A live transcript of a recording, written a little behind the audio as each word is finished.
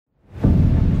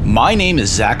My name is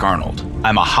Zach Arnold.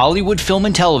 I'm a Hollywood film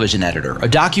and television editor, a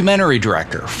documentary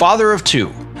director, father of two,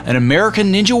 an American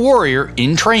Ninja Warrior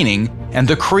in training, and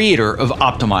the creator of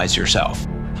Optimize Yourself.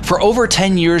 For over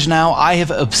 10 years now, I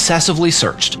have obsessively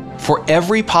searched for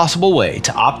every possible way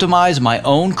to optimize my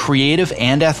own creative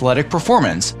and athletic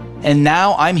performance, and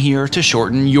now I'm here to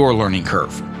shorten your learning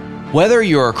curve. Whether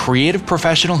you're a creative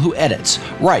professional who edits,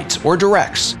 writes, or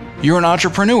directs, you're an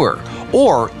entrepreneur,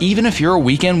 or even if you're a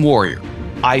weekend warrior,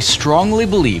 I strongly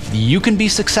believe that you can be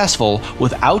successful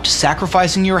without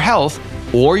sacrificing your health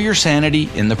or your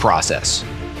sanity in the process.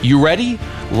 You ready?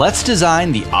 Let's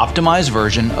design the optimized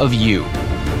version of you.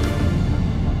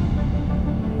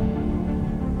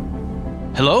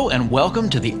 Hello and welcome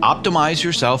to the Optimize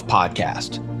Yourself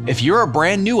podcast. If you're a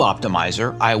brand new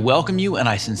optimizer, I welcome you and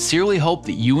I sincerely hope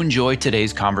that you enjoy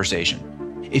today's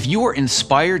conversation. If you are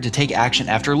inspired to take action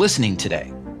after listening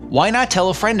today, why not tell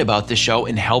a friend about this show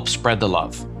and help spread the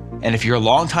love? And if you're a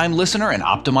longtime listener and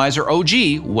Optimizer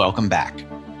OG, welcome back.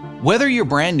 Whether you're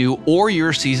brand new or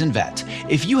you're a seasoned vet,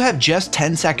 if you have just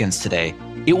 10 seconds today,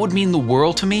 it would mean the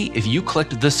world to me if you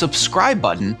clicked the subscribe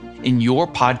button in your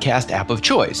podcast app of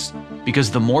choice.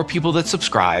 Because the more people that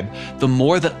subscribe, the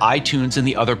more that iTunes and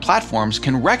the other platforms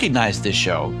can recognize this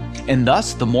show, and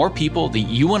thus the more people that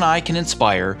you and I can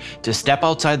inspire to step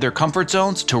outside their comfort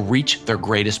zones to reach their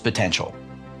greatest potential.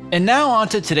 And now on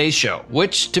to today's show,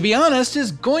 which, to be honest,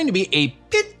 is going to be a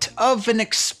bit of an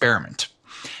experiment.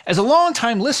 As a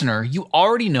longtime listener, you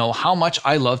already know how much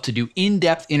I love to do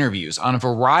in-depth interviews on a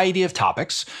variety of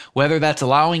topics, whether that's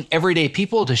allowing everyday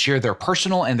people to share their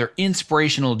personal and their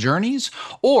inspirational journeys,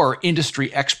 or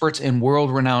industry experts and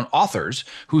world-renowned authors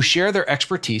who share their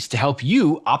expertise to help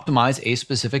you optimize a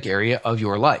specific area of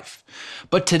your life.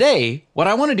 But today, what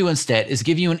I want to do instead is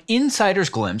give you an insider's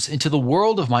glimpse into the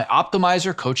world of my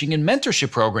Optimizer coaching and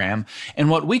mentorship program and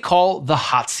what we call the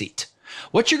hot seat.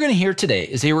 What you're going to hear today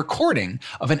is a recording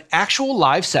of an actual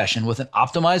live session with an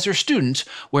Optimizer student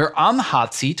where on the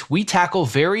hot seat, we tackle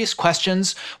various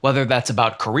questions, whether that's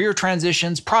about career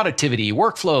transitions, productivity,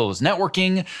 workflows,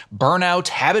 networking, burnout,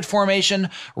 habit formation,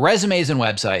 resumes and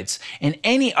websites, and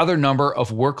any other number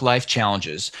of work-life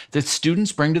challenges that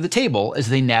students bring to the table as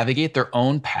they navigate their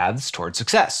own paths toward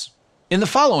success. In the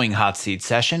following hot seat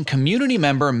session, community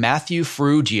member Matthew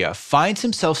Farrugia finds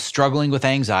himself struggling with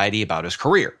anxiety about his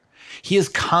career. He is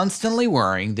constantly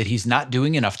worrying that he's not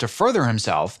doing enough to further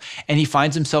himself, and he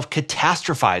finds himself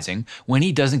catastrophizing when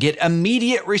he doesn't get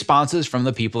immediate responses from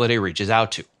the people that he reaches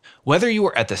out to. Whether you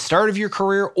are at the start of your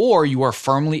career or you are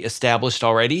firmly established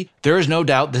already, there is no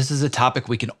doubt this is a topic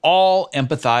we can all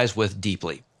empathize with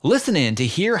deeply. Listen in to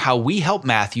hear how we help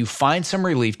Matthew find some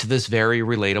relief to this very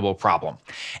relatable problem.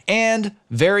 And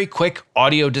very quick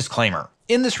audio disclaimer.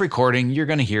 In this recording, you're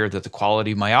going to hear that the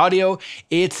quality of my audio,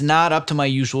 it's not up to my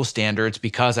usual standards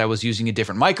because I was using a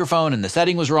different microphone and the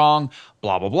setting was wrong,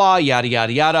 blah, blah, blah, yada,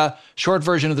 yada, yada. Short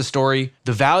version of the story,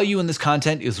 the value in this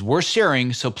content is worth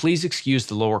sharing, so please excuse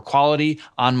the lower quality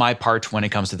on my part when it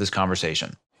comes to this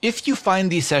conversation. If you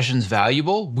find these sessions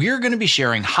valuable, we're going to be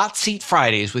sharing Hot Seat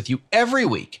Fridays with you every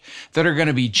week that are going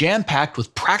to be jam-packed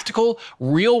with practical,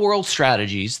 real-world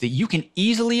strategies that you can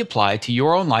easily apply to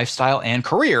your own lifestyle and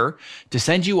career to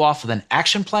send you off with an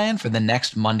action plan for the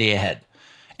next Monday ahead.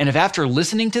 And if after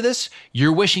listening to this,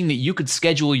 you're wishing that you could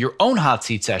schedule your own hot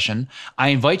seat session, I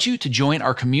invite you to join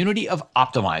our community of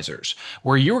optimizers,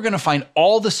 where you're going to find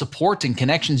all the support and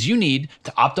connections you need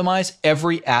to optimize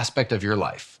every aspect of your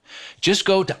life. Just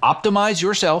go to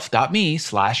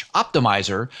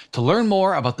optimizeyourself.me/optimizer to learn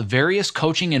more about the various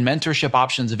coaching and mentorship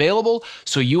options available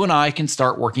so you and I can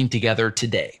start working together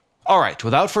today. All right,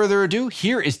 without further ado,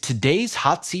 here is today's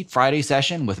Hot Seat Friday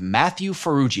session with Matthew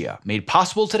Farrugia, made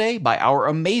possible today by our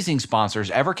amazing sponsors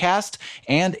Evercast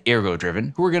and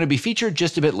ErgoDriven, who are going to be featured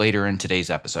just a bit later in today's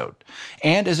episode.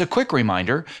 And as a quick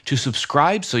reminder, to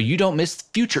subscribe so you don't miss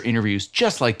future interviews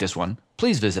just like this one,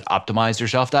 please visit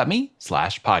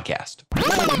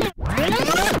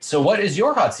optimizeyourself.me/podcast. So what is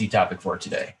your hot seat topic for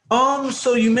today?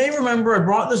 So you may remember I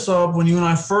brought this up when you and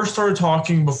I first started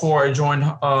talking before I joined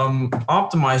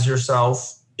Optimize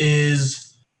Yourself,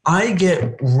 is I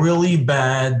get really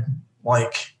bad,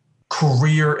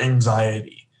 career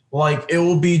anxiety. It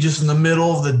will be just in the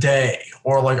middle of the day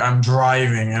or I'm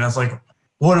driving and it's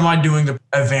what am I doing to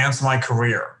advance my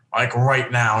career?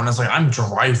 Right now. And it's I'm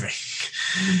driving.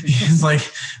 It's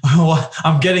well,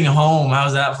 I'm getting home.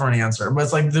 How's that for an answer? But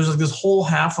it's there's this whole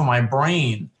half of my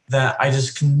brain that I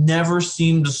just can never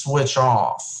seem to switch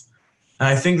off. And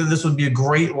I think that this would be a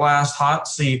great last hot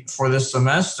seat for this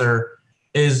semester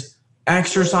is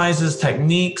exercises,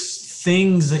 techniques,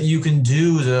 things that you can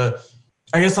do to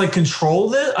I guess like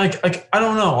controlled it. Like I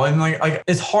don't know. And like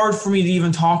it's hard for me to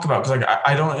even talk about because like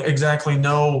I don't exactly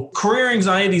know. Career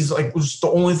anxiety is like just the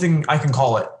only thing I can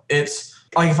call it. It's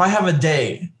like if I have a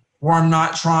day where I'm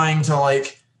not trying to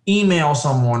like email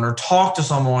someone or talk to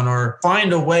someone or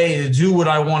find a way to do what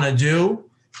I want to do,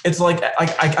 it's like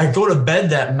I go to bed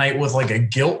that night with like a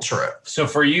guilt trip. So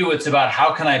for you, it's about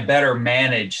how can I better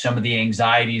manage some of the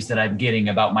anxieties that I'm getting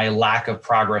about my lack of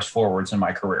progress forwards in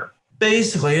my career.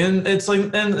 Basically, and it's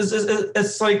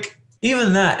like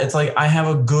even that, it's like I have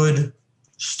a good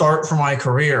start for my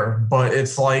career, but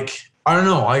it's like I don't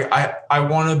know, I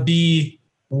want to be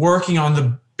working on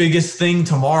the biggest thing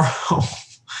tomorrow,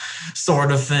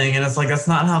 sort of thing, and it's like that's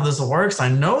not how this works. I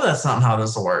know that's not how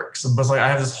this works, but it's like I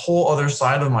have this whole other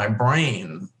side of my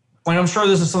brain. Like I'm sure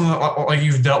this is something like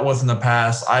you've dealt with in the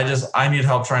past. I need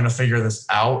help trying to figure this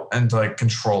out and to like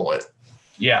control it.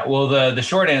 Yeah, well, the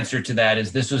short answer to that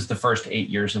is this was the first 8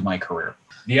 years of my career.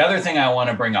 The other thing I want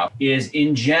to bring up is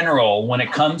in general, when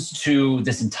it comes to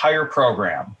this entire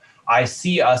program, I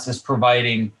see us as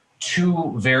providing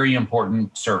two very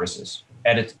important services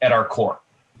at our core.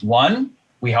 One,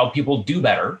 we help people do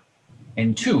better.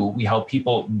 And two, we help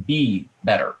people be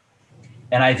better.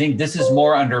 And I think this is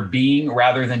more under being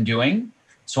rather than doing.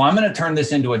 So I'm going to turn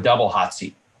this into a double hot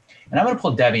seat. And I'm going to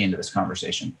pull Debbie into this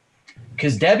conversation.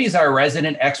 Because Debbie's our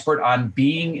resident expert on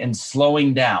being and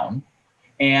slowing down.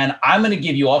 And I'm going to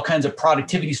give you all kinds of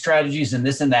productivity strategies and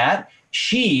this and that.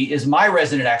 She is my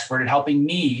resident expert at helping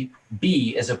me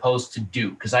be as opposed to do.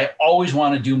 Because I always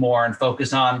want to do more and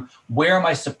focus on where am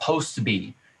I supposed to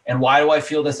be? And why do I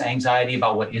feel this anxiety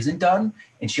about what isn't done?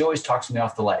 And she always talks me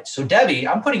off the ledge. So Debbie,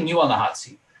 I'm putting you on the hot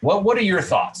seat. What are your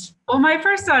thoughts? Well, my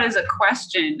first thought is a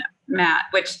question, Matt,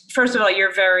 which first of all,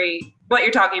 what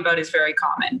you're talking about is very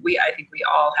common. I think we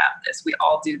all have this. We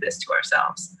all do this to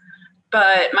ourselves.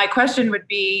 But my question would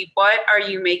be, what are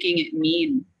you making it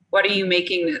mean? Why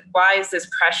is this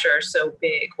pressure so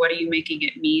big? What are you making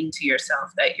it mean to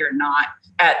yourself that you're not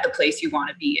at the place you want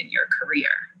to be in your career?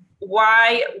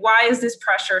 Why is this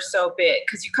pressure so big?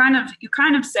 Because you kind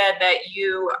of said that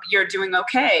you're doing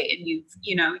okay and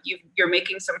you're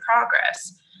making some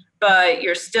progress, but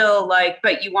you're still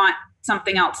but you want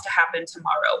something else to happen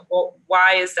tomorrow. Well,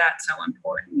 why is that so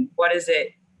important? What is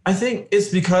it? I think it's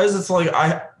because it's like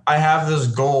I have this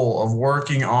goal of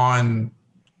working on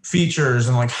features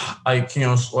and like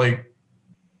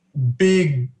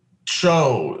big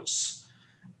shows.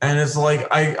 And it's like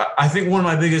I think one of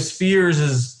my biggest fears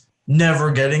is never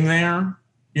getting there.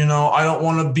 I don't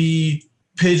want to be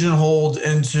pigeonholed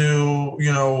into,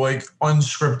 like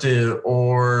unscripted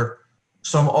or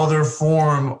some other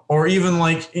form, or even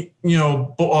before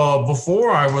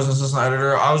I was an assistant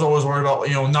editor, I was always worried about,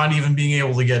 not even being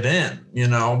able to get in,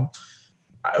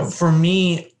 For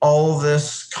me, all of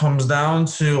this comes down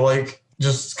to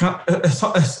it's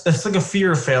like a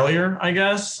fear of failure, I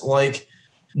guess, like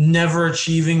never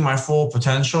achieving my full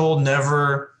potential,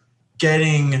 never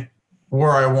getting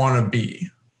where I want to be.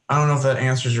 I don't know if that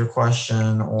answers your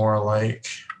question or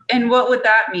And what would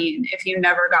that mean if you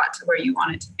never got to where you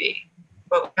wanted to be?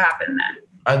 What would happen then?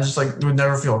 I just would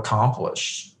never feel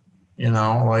accomplished,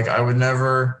 I would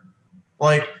never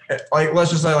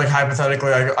let's just say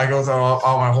hypothetically, I go through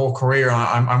all my whole career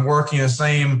and I'm working the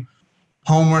same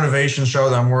home renovation show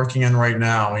that I'm working in right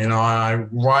now. I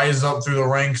rise up through the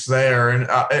ranks there, and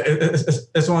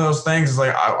it's one of those things.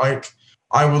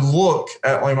 I would look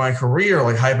at my career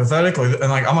hypothetically, and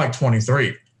I'm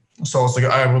 23, so it's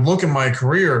I would look at my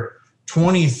career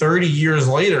 20, 30 years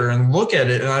later and look at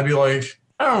it, and I'd be like,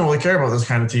 I don't really care about this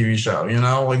kind of TV show.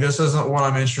 This isn't what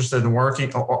I'm interested in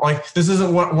working. This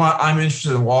isn't what I'm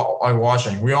interested in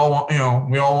watching. We all want,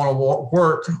 we all want to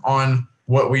work on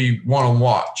what we want to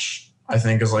watch. I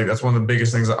think is that's one of the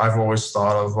biggest things that I've always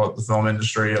thought of about the film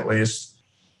industry, at least.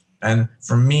 And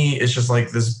for me, it's just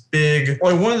this big,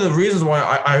 one of the reasons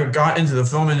why I got into the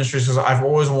film industry is because I've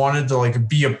always wanted to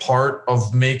be a part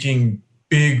of making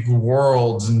big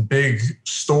worlds and big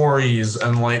stories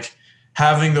and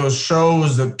having those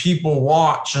shows that people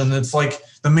watch. And it's The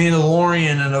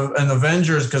Mandalorian and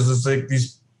Avengers, because it's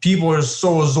these people are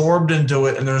so absorbed into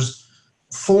it, and there's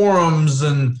forums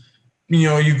and,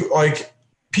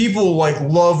 people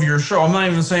love your show. I'm not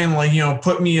even saying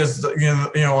put me as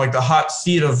the hot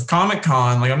seat of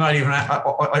Comic-Con. I'm not even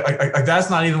that's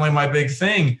not even my big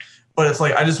thing. But it's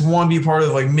I just want to be part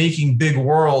of making big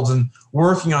worlds, and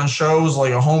working on shows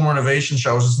like a home renovation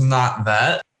show is just not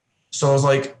that. So it's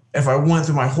if I went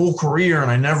through my whole career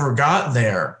and I never got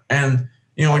there, and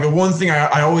the one thing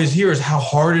I always hear is how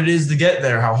hard it is to get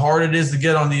there, how hard it is to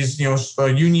get on these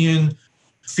union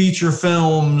feature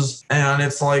films, and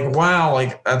it's like, wow,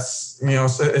 like that's, you know,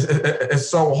 it's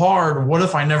so hard. What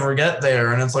if I never get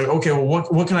there? And it's like, okay, well,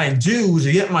 what can I do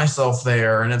to get myself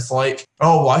there? And it's like,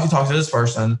 oh, well, I could talk to this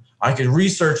person. I could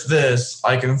research this.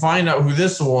 I can find out who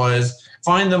this was,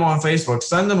 find them on Facebook,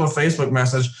 send them a Facebook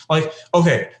message. Like,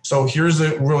 okay, so here's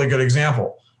a really good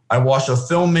example. I watched a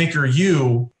Filmmaker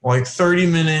U, like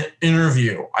 30-minute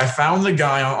interview. I found the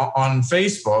guy on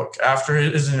Facebook after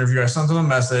his interview. I sent him a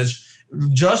message.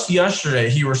 Just yesterday,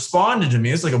 he responded to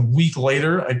me. It's like a week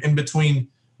later, like in between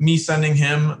me sending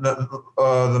him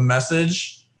the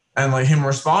message and like him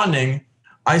responding.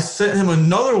 I sent him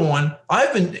another one.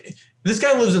 This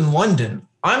guy lives in London.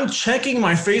 I'm checking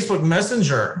my Facebook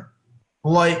Messenger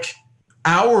like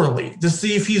hourly to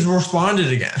see if he's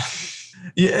responded again.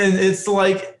 Yeah, and it's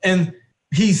like, and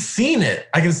he's seen it.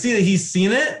 I can see that he's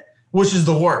seen it, which is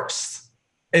the worst.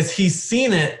 He's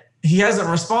seen it, he hasn't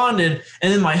responded,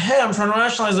 and in my head, I'm trying to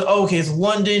rationalize it. Oh, okay, it's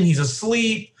London, he's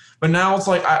asleep. But now it's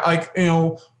like,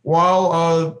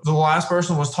 while the last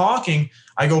person was talking,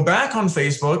 I go back on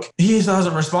Facebook, he still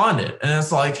hasn't responded, and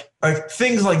it's like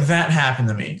things like that happen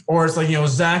to me. Or it's like, you know,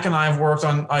 Zach and I have worked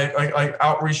on like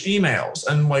outreach emails,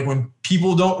 and like when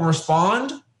people don't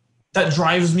respond, that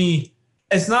drives me.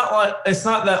 It's not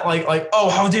that like, oh,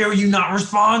 how dare you not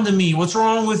respond to me? What's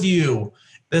wrong with you?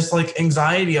 This like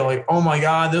anxiety of like, oh my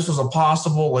God, this was a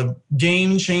possible like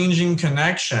game-changing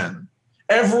connection.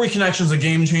 Every connection is a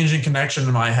game-changing connection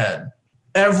in my head.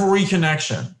 Every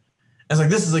connection. It's like,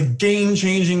 this is a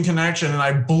game-changing connection and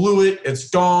I blew it. It's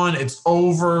gone. It's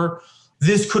over.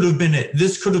 This could have been it.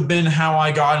 This could have been how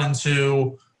I got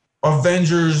into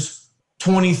Avengers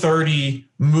 2030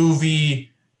 movie,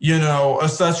 you know, et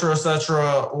cetera,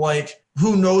 like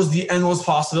who knows the endless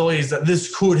possibilities that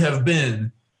this could have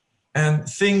been. And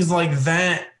things like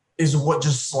that is what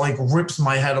just like rips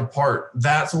my head apart.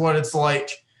 That's what it's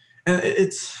like. And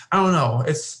it's, I don't know.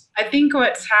 I think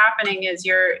what's happening is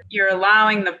you're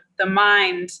allowing the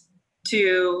mind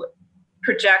to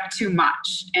project too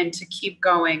much and to keep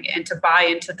going and to buy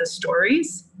into the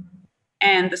stories.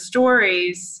 And the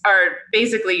stories are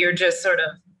basically your just sort of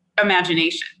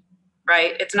imagination.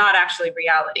 Right? It's not actually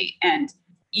reality. And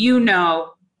you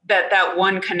know that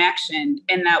one connection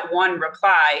and that one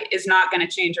reply is not going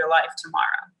to change your life tomorrow.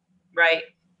 Right?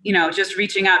 You know, just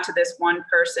reaching out to this one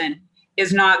person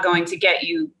is not going to get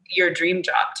you your dream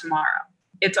job tomorrow.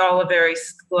 It's all a very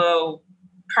slow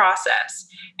process.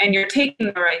 And you're taking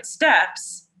the right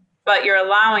steps, but you're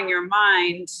allowing your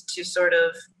mind to sort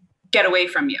of get away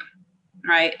from you.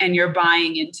 Right? And you're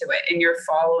buying into it and you're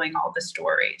following all the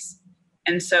stories.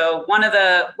 And so one of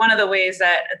the ways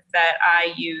that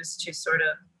I use to sort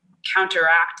of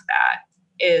counteract that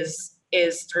is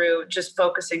through just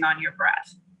focusing on your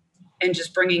breath and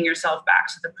just bringing yourself back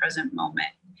to the present moment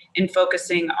and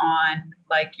focusing on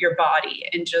like your body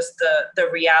and just the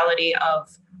reality of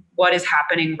what is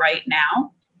happening right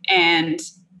now. And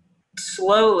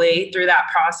slowly through that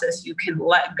process, you can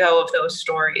let go of those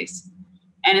stories.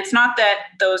 And it's not that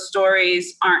those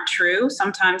stories aren't true.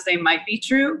 Sometimes they might be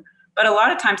true. But a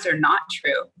lot of times they're not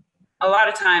true. A lot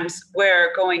of times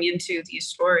we're going into these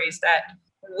stories that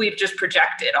we've just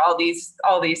projected all these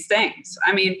things.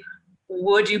 I mean,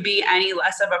 would you be any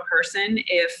less of a person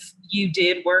if you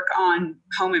did work on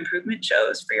home improvement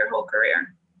shows for your whole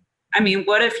career? I mean,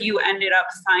 what if you ended up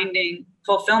finding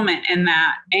fulfillment in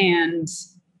that and,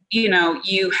 you know,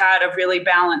 you had a really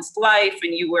balanced life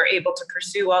and you were able to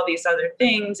pursue all these other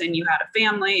things and you had a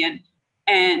family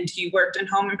and you worked in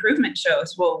home improvement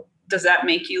shows? Well, does that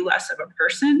make you less of a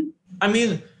person? I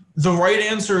mean, the right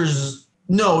answer is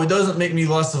no, it doesn't make me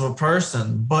less of a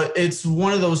person, but it's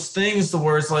one of those things to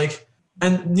where it's like,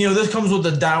 and you know, this comes with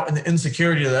the doubt and the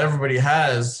insecurity that everybody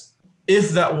has.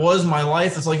 If that was my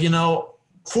life, it's like, you know,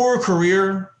 for a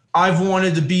career, I've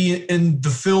wanted to be in the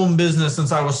film business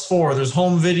since I was 4. There's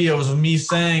home videos of me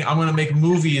saying I'm going to make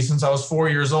movies since I was 4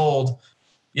 years old,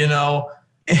 you know,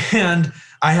 and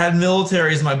I had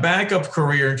military as my backup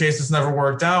career in case this never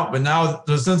worked out. But now,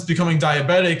 since becoming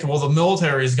diabetic, well, the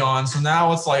military is gone. So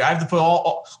now it's like I have to put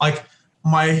all like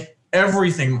my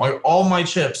everything, like all my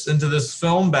chips into this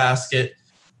film basket.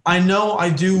 I know I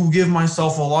do give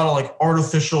myself a lot of like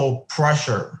artificial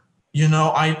pressure, you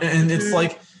know, it's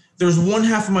like there's one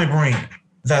half of my brain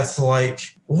that's like,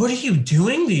 what are you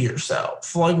doing to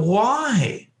yourself? Like,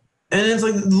 why? And it's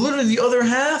like literally the other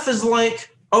half is like,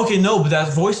 okay, no, but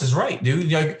that voice is right,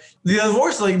 dude. Like the other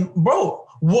voice is like, bro,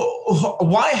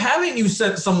 why haven't you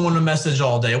sent someone a message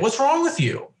all day? What's wrong with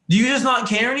you? Do you just not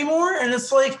care anymore? And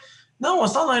it's like, no,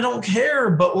 it's not that I don't care,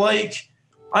 but like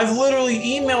I've literally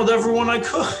emailed everyone I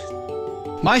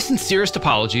could. My sincerest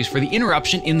apologies for the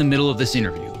interruption in the middle of this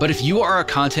interview, but if you are a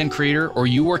content creator or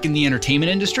you work in the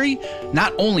entertainment industry,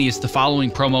 not only is the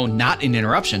following promo not an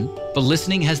interruption, but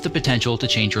listening has the potential to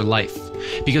change your life,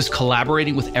 because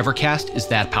collaborating with Evercast is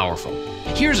that powerful.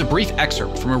 Here's a brief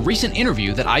excerpt from a recent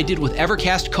interview that I did with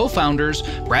Evercast co-founders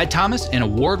Brad Thomas and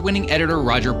award-winning editor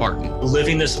Roger Barton.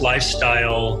 Living this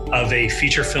lifestyle of a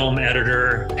feature film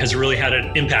editor has really had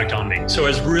an impact on me. So I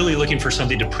was really looking for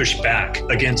something to push back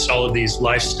against all of these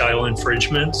lifestyle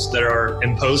infringements that are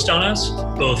imposed on us,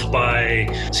 both by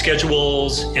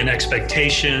schedules and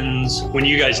expectations. When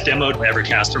you guys demoed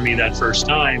Evercast for me that first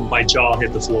time, my jaw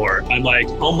hit the floor. I'm like,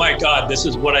 oh my God, this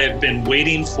is what I have been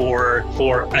waiting for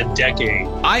a decade.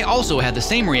 I also had the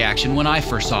same reaction when I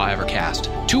first saw Evercast.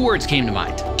 2 words came to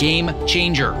mind: game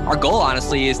changer. Our goal,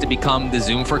 honestly, is to become the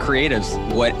Zoom for creatives,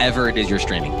 whatever it is you're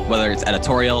streaming, whether it's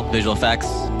editorial, visual effects,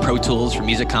 Pro Tools for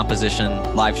music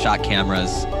composition, live shot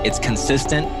cameras. It's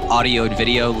consistent audio and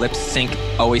video, lip sync,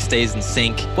 always stays in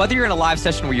sync. Whether you're in a live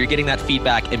session where you're getting that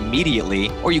feedback immediately,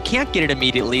 or you can't get it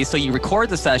immediately, so you record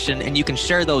the session and you can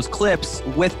share those clips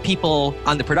with people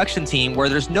on the production team where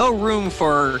there's no room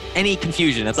for any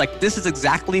confusion. It's like, this is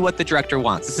exactly what the director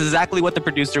wants. This is exactly what the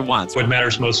producer wants. What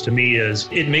matters most to me is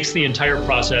it makes the entire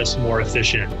process more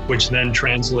efficient, which then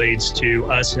translates to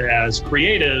us as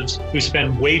creatives who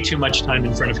spend way too much time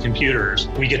in front of computers.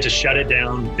 We get to shut it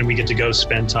down and we get to go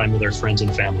spend time with our friends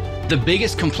and family. The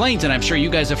biggest complaint, and I'm sure you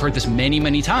guys have heard this many,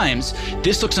 many times,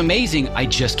 this looks amazing, I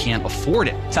just can't afford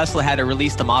it. Tesla had to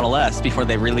release the Model S before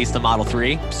they released the Model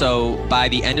 3. So by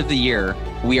the end of the year,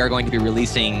 we are going to be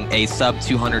releasing a sub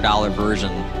 $200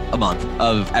 version a month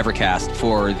of Evercast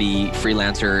for the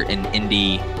freelancer and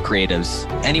indie creatives.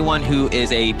 Anyone who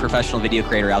is a professional video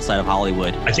creator outside of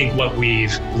Hollywood. I think what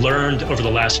we've learned over the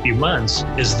last few months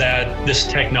is that this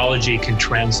technology can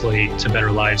translate to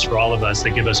better lives for all of us,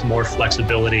 that give us more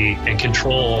flexibility and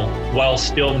control while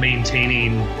still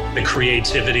maintaining the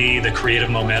creativity, the creative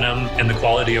momentum, and the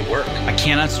quality of work. I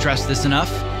cannot stress this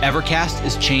enough. Evercast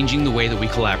is changing the way that we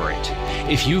collaborate.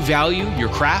 If you value your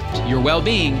craft, your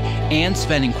well-being, and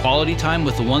spending quality time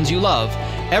with the ones you love,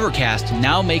 Evercast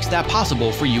now makes that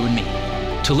possible for you and me.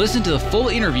 To listen to the full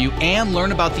interview and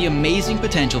learn about the amazing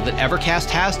potential that Evercast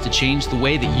has to change the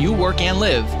way that you work and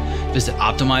live, visit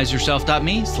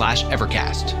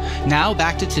optimizeyourself.me/Evercast. Now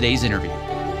back to today's interview.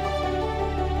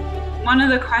 One of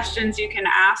the questions you can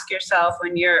ask yourself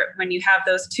when you have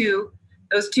those two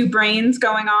brains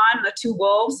going on, the two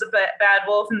wolves, the bad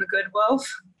wolf and the good wolf,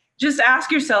 just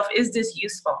ask yourself, is this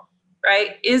useful,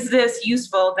 right? Is this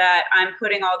useful that I'm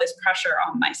putting all this pressure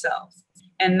on myself?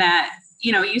 And that,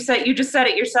 you just said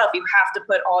it yourself, you have to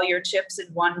put all your chips in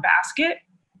one basket.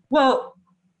 Well,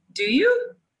 do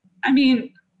you? I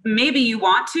mean, maybe you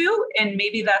want to, and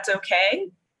maybe that's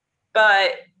okay,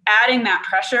 but adding that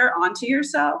pressure onto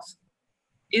yourself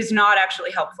is not actually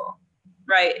helpful,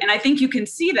 right? And I think you can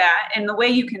see that, and the way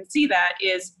you can see that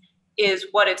is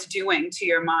what it's doing to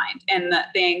your mind and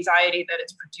the anxiety that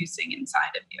it's producing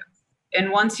inside of you. And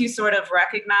once you sort of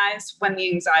recognize when the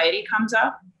anxiety comes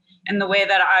up, and the way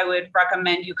that I would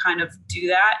recommend you kind of do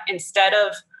that instead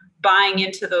of buying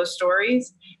into those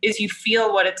stories is you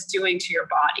feel what it's doing to your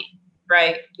body,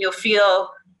 right? You'll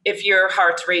feel if your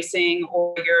heart's racing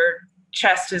or your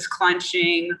chest is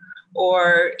clenching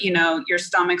or, your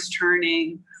stomach's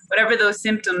churning, whatever those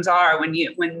symptoms are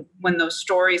when those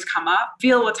stories come up,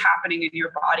 feel what's happening in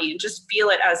your body and just feel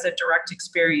it as a direct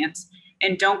experience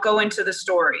and don't go into the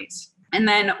stories. And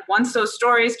then once those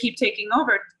stories keep taking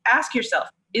over, ask yourself,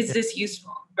 is this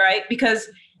useful, right? Because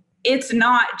it's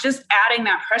not just adding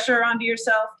that pressure onto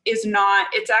yourself it's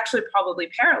actually probably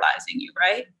paralyzing you,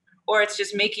 right? Or it's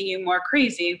just making you more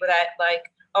crazy with that, like,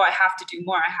 oh, I have to do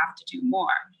more. I have to do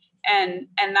more. And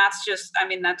that's just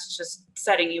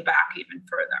setting you back even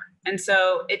further. And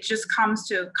so it just comes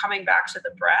to coming back to the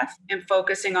breath and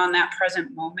focusing on that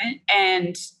present moment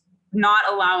and not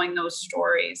allowing those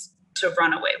stories to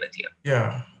run away with you.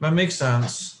 Yeah, that makes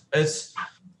sense.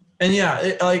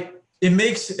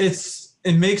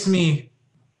 It makes me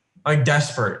like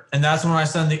desperate. And that's when I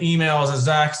send the emails and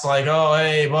Zach's like, oh,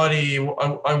 hey buddy,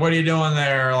 what are you doing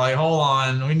there? Like, hold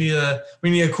on, we need to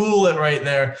cool it right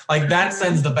there. Like that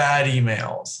sends the bad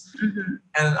emails. Mm-hmm.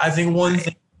 And I think one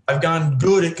thing I've gotten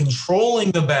good at controlling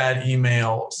the bad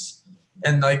emails.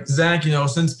 And like Zach,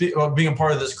 since being a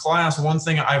part of this class, one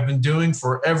thing I've been doing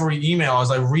for every email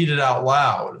is I read it out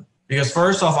loud. Because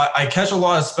first off, I catch a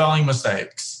lot of spelling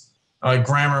mistakes,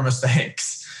 grammar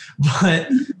mistakes, but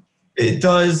it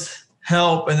does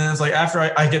help. And then it's like, after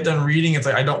I get done reading, it's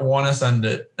like, I don't want to send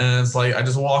it. And it's like, I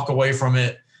just walk away from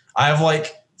it. I have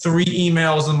like 3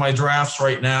 emails in my drafts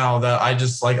right now that I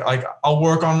just like I'll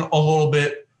work on a little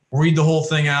bit, read the whole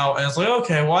thing out, and it's like,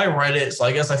 okay, well, I read it, so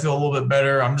I guess I feel a little bit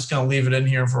better. I'm just going to leave it in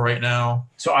here for right now.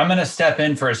 So I'm going to step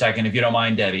in for a second, if you don't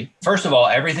mind, Debbie. First of all,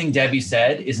 everything Debbie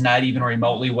said is not even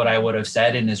remotely what I would have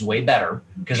said and is way better,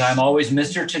 because I'm always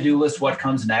Mr. To-do list, what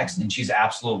comes next, and she's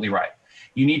absolutely right.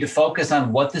 You need to focus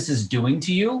on what this is doing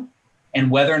to you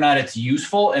and whether or not it's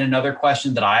useful. And another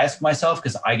question that I ask myself,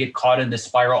 because I get caught in this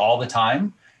spiral all the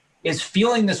time, is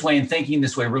feeling this way and thinking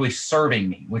this way really serving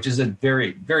me, which is a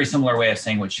very, very similar way of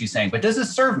saying what she's saying. But does it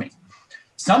serve me?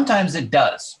 Sometimes it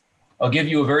does. I'll give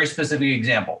you a very specific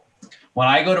example. When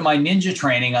I go to my ninja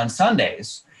training on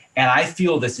Sundays and I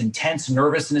feel this intense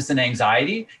nervousness and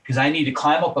anxiety because I need to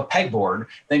climb up a pegboard,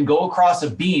 then go across a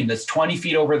beam that's 20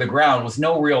 feet over the ground with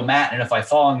no real mat, and if I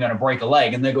fall, I'm going to break a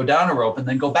leg, and then go down a rope and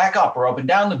then go back up or up and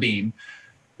down the beam,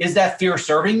 is that fear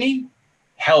serving me?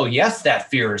 Hell yes, that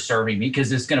fear is serving me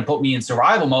because it's going to put me in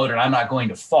survival mode and I'm not going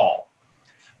to fall.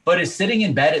 But is sitting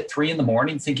in bed at 3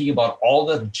 a.m. thinking about all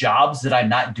the jobs that I'm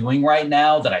not doing right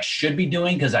now that I should be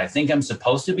doing because I think I'm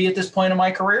supposed to be at this point in my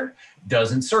career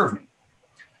doesn't serve me.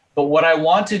 But what I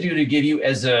want to do to give you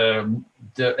as an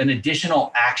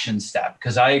additional action step,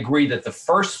 because I agree that the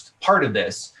first part of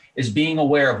this is being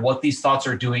aware of what these thoughts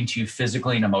are doing to you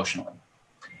physically and emotionally.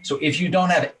 So if you don't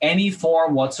have any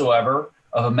form whatsoever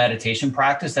of a meditation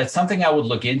practice, that's something I would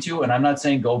look into. And I'm not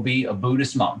saying go be a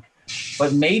Buddhist monk,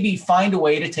 but maybe find a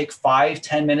way to take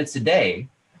 5-10 minutes a day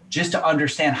just to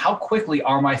understand how quickly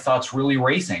are my thoughts really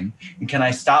racing, and can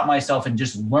I stop myself and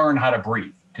just learn how to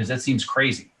breathe? Because that seems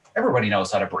crazy. Everybody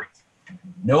knows how to breathe.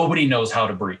 Nobody knows how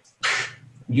to breathe.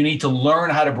 You need to learn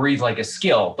how to breathe like a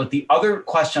skill. But the other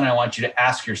question I want you to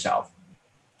ask yourself,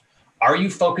 are you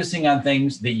focusing on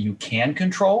things that you can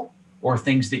control or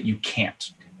things that you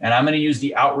can't? And I'm going to use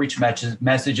the outreach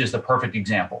message as the perfect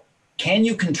example. Can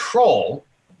you control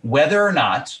whether or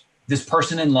not this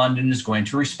person in London is going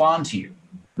to respond to you?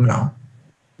 No.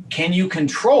 Can you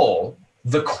control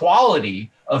the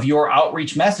quality of your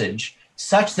outreach message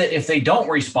such that if they don't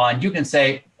respond, you can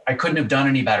say, I couldn't have done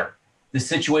any better. The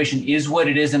situation is what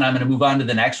it is, and I'm going to move on to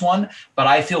the next one, but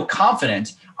I feel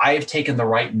confident I have taken the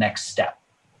right next step.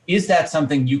 Is that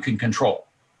something you can control?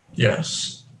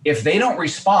 Yes. If they don't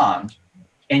respond,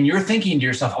 and you're thinking to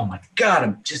yourself, oh my God,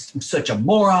 I'm such a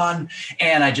moron.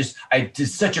 And I did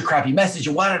such a crappy message.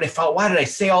 And why did I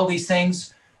say all these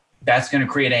things? That's going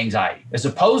to create anxiety. As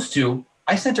opposed to,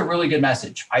 I sent a really good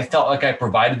message. I felt like I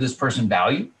provided this person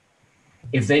value.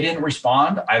 If they didn't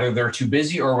respond, either they're too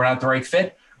busy or we're not the right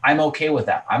fit, I'm okay with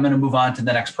that. I'm going to move on to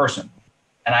the next person.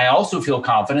 And I also feel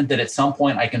confident that at some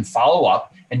point I can follow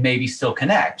up and maybe still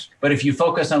connect. But if you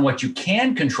focus on what you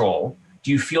can control, do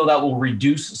you feel that will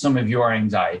reduce some of your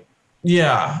anxiety?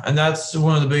 Yeah, and that's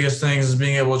one of the biggest things is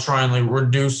being able to try and like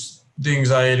reduce the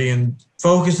anxiety and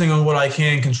focusing on what I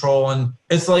can control. And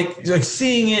it's like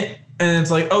seeing it, and it's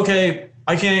like, okay,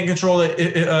 I can't control it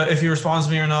if he responds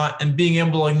to me or not, and being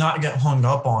able to like not get hung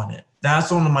up on it. That's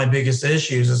one of my biggest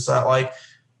issues. Is that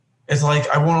it's like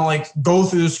I want to like go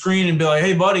through the screen and be like,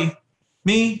 hey, buddy,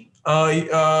 me.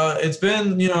 It's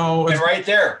been, and right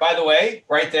there, by the way,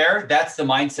 right there, that's the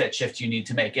mindset shift you need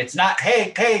to make. It's not,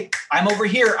 hey, I'm over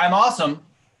here, I'm awesome.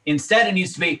 Instead, it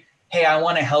needs to be, hey, I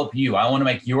want to help you. I want to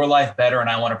make your life better and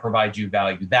I want to provide you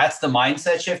value. That's the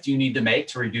mindset shift you need to make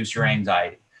to reduce your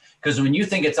anxiety. Because when you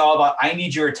think it's all about, I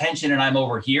need your attention and I'm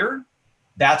over here,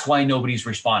 that's why nobody's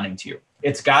responding to you.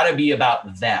 It's got to be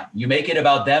about them. You make it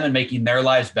about them and making their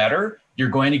lives better, you're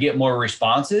going to get more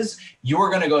responses. You're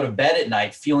going to go to bed at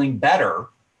night feeling better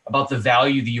about the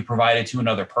value that you provided to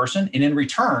another person. And in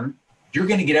return, you're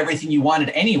going to get everything you wanted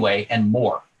anyway and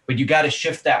more. But you got to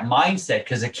shift that mindset,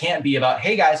 because it can't be about,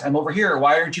 hey guys, I'm over here.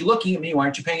 Why aren't you looking at me? Why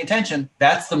aren't you paying attention?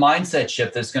 That's the mindset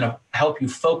shift that's going to help you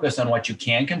focus on what you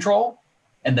can control.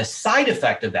 And the side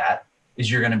effect of that is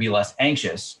you're going to be less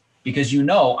anxious, because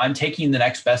I'm taking the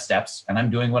next best steps and I'm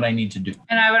doing what I need to do.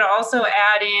 And I would also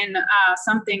add in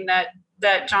something that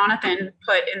Jonathan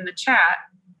put in the chat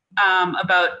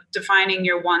about defining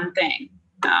your one thing.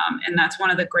 And that's one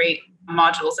of the great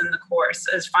modules in the course,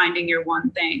 is finding your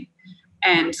one thing.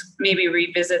 And maybe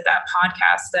revisit that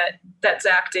podcast that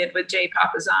Zach did with Jay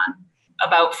Papazan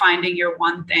about finding your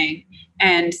one thing,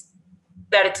 and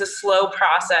that it's a slow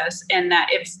process, and that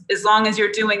as long as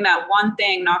you're doing that one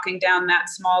thing, knocking down that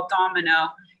small domino,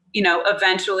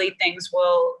 eventually things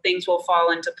will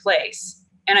fall into place.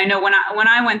 And I know when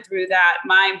I went through that,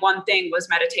 my one thing was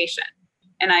meditation.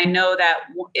 And I know that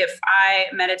if I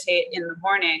meditate in the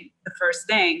morning, the first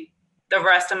thing, the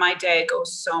rest of my day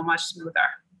goes so much smoother.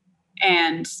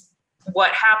 And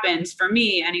what happens for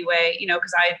me anyway,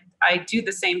 because I do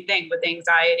the same thing with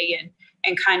anxiety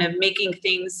and kind of making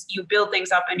things, you build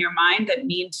things up in your mind that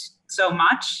mean so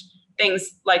much,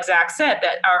 things like Zach said,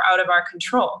 that are out of our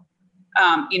control.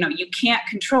 You can't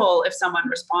control if someone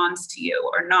responds to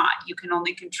you or not. You can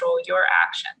only control your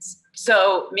actions.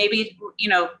 So maybe,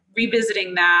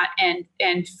 revisiting that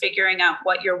and figuring out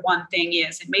what your one thing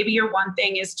is. And maybe your one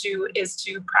thing is to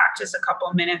practice a couple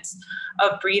of minutes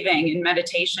of breathing and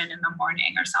meditation in the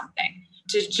morning or something,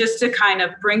 to kind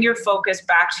of bring your focus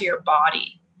back to your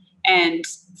body and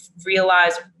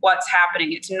realize what's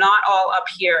happening. It's not all up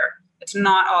here. It's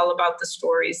not all about the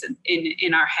stories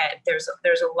in our head. There's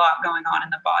a lot going on in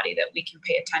the body that we can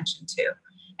pay attention to,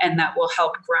 and that will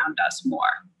help ground us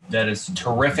more. That is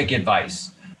terrific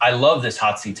advice. I love this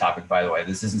hot seat topic, by the way.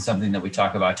 This isn't something that we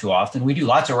talk about too often. We do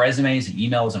lots of resumes and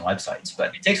emails and websites,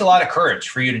 but it takes a lot of courage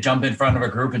for you to jump in front of a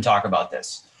group and talk about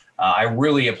this. I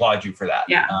really applaud you for that.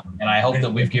 Yeah. And I hope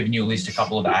that we've given you at least a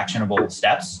couple of actionable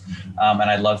steps. And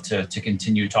I'd love to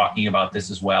continue talking about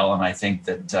this as well. And I think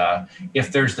that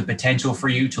if there's the potential for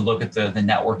you to look at the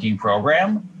networking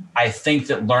program, I think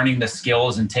that learning the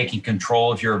skills and taking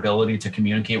control of your ability to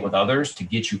communicate with others to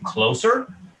get you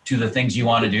closer to the things you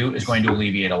want to do is going to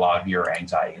alleviate a lot of your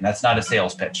anxiety. And that's not a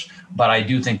sales pitch, but I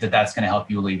do think that that's going to help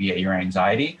you alleviate your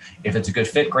anxiety. If it's a good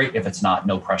fit, great. If it's not,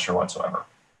 no pressure whatsoever.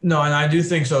 No, and I do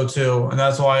think so too. And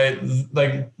that's why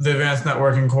like the advanced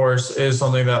networking course is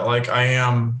something that like I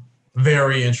am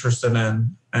very interested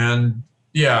in. And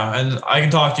yeah, and I can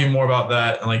talk to you more about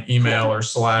that in like email or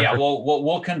Slack. Yeah,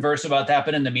 we'll converse about that.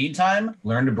 But in the meantime,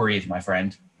 learn to breathe, my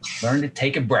friend. Learn to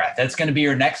take a breath. That's going to be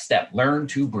your next step. Learn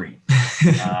to breathe.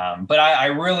 But I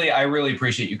really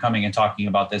appreciate you coming and talking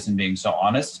about this and being so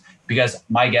honest, because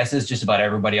my guess is just about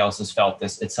everybody else has felt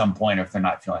this at some point if they're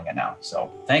not feeling it now.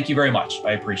 So thank you very much.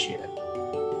 I appreciate it.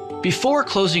 Before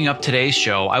closing up today's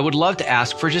show, I would love to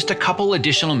ask for just a couple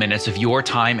additional minutes of your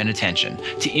time and attention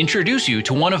to introduce you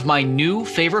to one of my new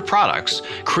favorite products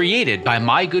created by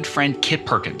my good friend Kit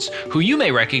Perkins, who you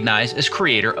may recognize as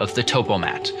creator of the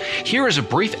Topomat. Here is a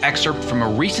brief excerpt from a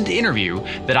recent interview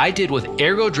that I did with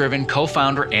Ergo-Driven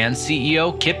co-founder and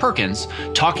CEO Kit Perkins,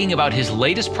 talking about his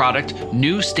latest product,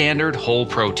 New Standard Whole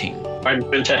Protein.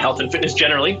 I'm into health and fitness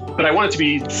generally, but I want it to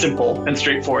be simple and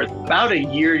straightforward. About a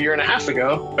year and a half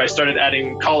ago, I started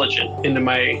adding collagen into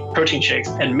my protein shakes.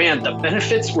 And man, the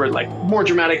benefits were like more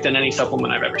dramatic than any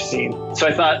supplement I've ever seen. So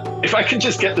I thought, if I could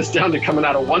just get this down to coming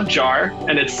out of one jar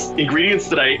and it's ingredients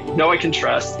that I know I can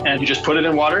trust, and you just put it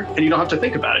in water and you don't have to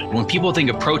think about it. When people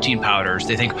think of protein powders,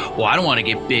 they think, well, I don't want to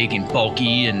get big and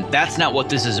bulky. And that's not what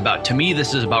this is about. To me,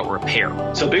 this is about repair.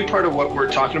 So a big part of what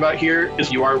we're talking about here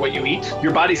is you are what you eat.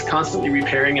 Your body's constantly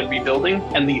repairing and rebuilding,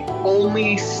 and the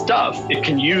only stuff it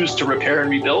can use to repair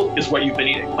and rebuild is what you've been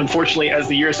eating. Unfortunately, as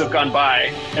the years have gone by,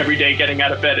 every day getting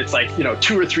out of bed, it's like,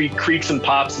 2 or 3 creaks and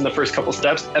pops in the first couple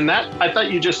steps, and that I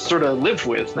thought you just sort of live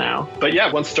with now. But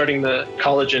yeah, once starting the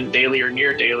collagen daily or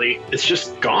near daily, it's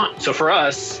just gone. So for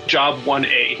us, job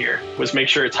 1A here was make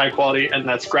sure it's high quality, and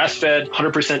that's grass-fed,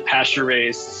 100%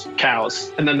 pasture-raised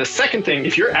cows. And then the second thing,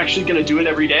 if you're actually going to do it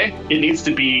every day, it needs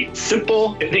to be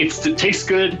simple, it needs to taste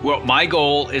good. Well, my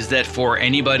goal is that for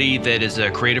anybody that is a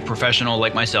creative professional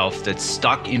like myself that's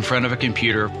stuck in front of a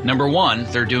computer, number one,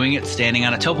 they're doing it standing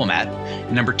on a Topomat.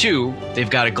 Number two,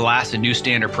 they've got a glass of New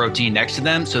Standard Protein next to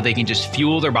them so they can just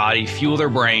fuel their body, fuel their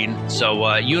brain.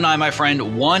 So you and I, my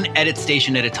friend, one edit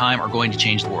station at a time are going to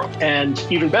change the world. And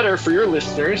even better for your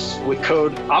listeners, with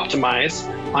code OPTIMIZE,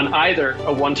 on either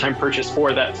a one-time purchase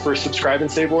or that first subscribe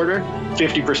and save order,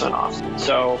 50% off.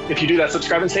 So if you do that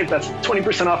subscribe and save, that's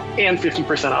 20% off and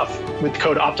 50% off with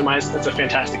code OPTIMIZE. That's a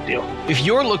fantastic deal. If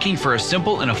you're looking for a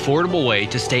simple and affordable way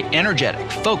to stay energetic,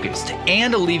 focused,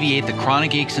 and alleviate the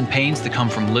chronic aches and pains that come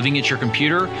from living at your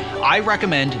computer, I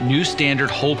recommend New Standard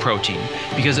Whole Protein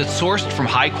because it's sourced from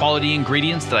high-quality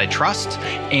ingredients that I trust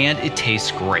and it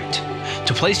tastes great.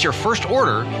 To place your first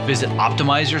order, visit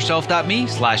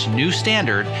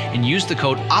optimizeyourself.me/newstandard and use the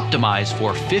code OPTIMIZE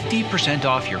for 50%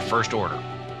 off your first order.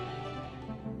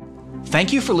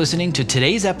 Thank you for listening to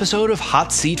today's episode of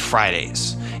Hot Seat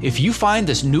Fridays. If you find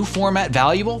this new format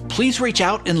valuable, please reach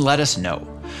out and let us know.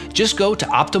 Just go to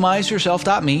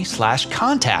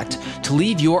optimizeyourself.me/contact to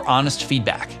leave your honest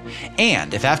feedback.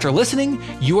 And if after listening,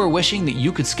 you are wishing that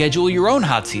you could schedule your own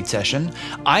hot seat session,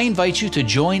 I invite you to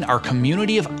join our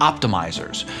community of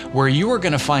optimizers, where you are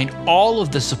going to find all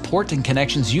of the support and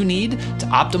connections you need to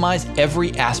optimize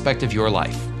every aspect of your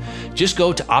life. Just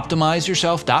go to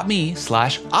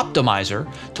optimizeyourself.me/optimizer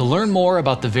to learn more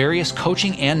about the various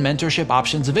coaching and mentorship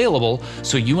options available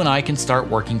so you and I can start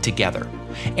working together.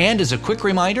 And as a quick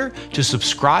reminder to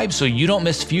subscribe so you don't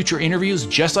miss future interviews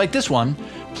just like this one,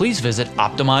 please visit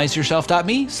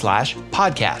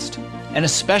optimizeyourself.me/podcast. And a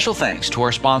special thanks to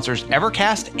our sponsors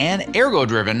Evercast and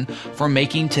ErgoDriven for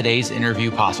making today's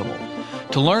interview possible.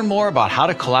 To learn more about how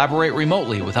to collaborate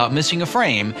remotely without missing a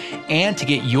frame and to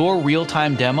get your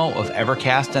real-time demo of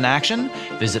Evercast in action,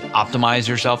 visit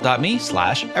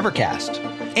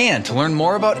optimizeyourself.me/Evercast. And to learn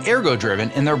more about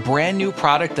ErgoDriven and their brand new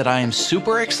product that I am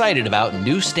super excited about,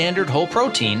 New Standard Whole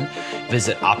Protein,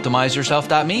 visit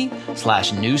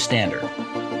optimizeyourself.me/New Standard.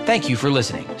 Thank you for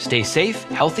listening. Stay safe,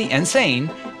 healthy, and sane,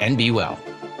 and be well.